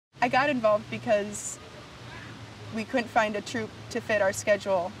I got involved because we couldn't find a troop to fit our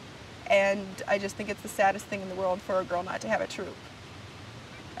schedule, and I just think it's the saddest thing in the world for a girl not to have a troop.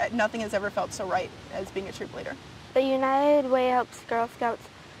 Nothing has ever felt so right as being a troop leader. The United Way helps Girl Scouts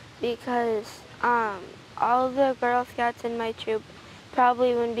because all the Girl Scouts in my troop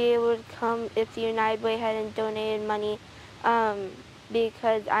probably wouldn't be able to come if the United Way hadn't donated money,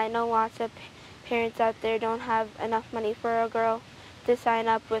 because I know lots of parents out there don't have enough money for a girl to sign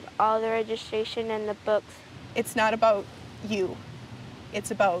up with all the registration and the books. It's not about you,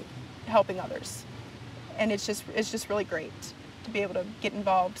 it's about helping others. And it's just really great to be able to get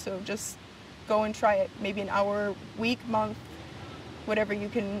involved. So just go and try it, maybe an hour, week, month, whatever you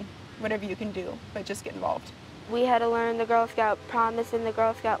can do, but just get involved. We had to learn the Girl Scout promise and the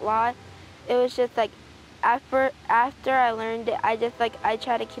Girl Scout law. It was just like, after I learned it, I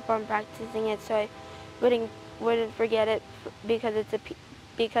try to keep on practicing it so I wouldn't forget it, because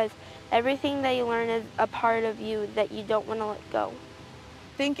because everything that you learn is a part of you that you don't want to let go.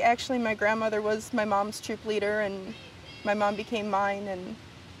 I think actually my grandmother was my mom's troop leader, and my mom became mine, and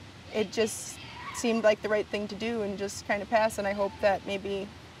it just seemed like the right thing to do and just kind of pass. And I hope that maybe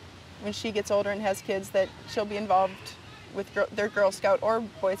when she gets older and has kids that she'll be involved with their Girl Scout or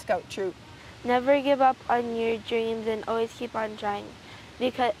Boy Scout troop. Never give up on your dreams and always keep on trying,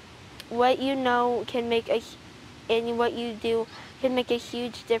 because what you know can make and what you do can make a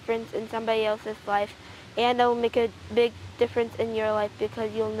huge difference in somebody else's life, and it'll make a big difference in your life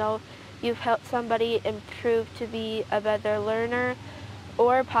because you'll know you've helped somebody improve to be a better learner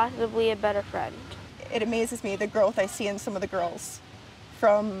or possibly a better friend. It amazes me the growth I see in some of the girls,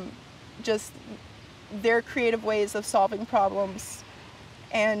 from just their creative ways of solving problems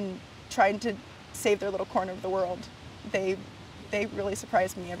and trying to save their little corner of the world. They really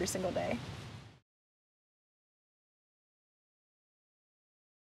surprise me every single day.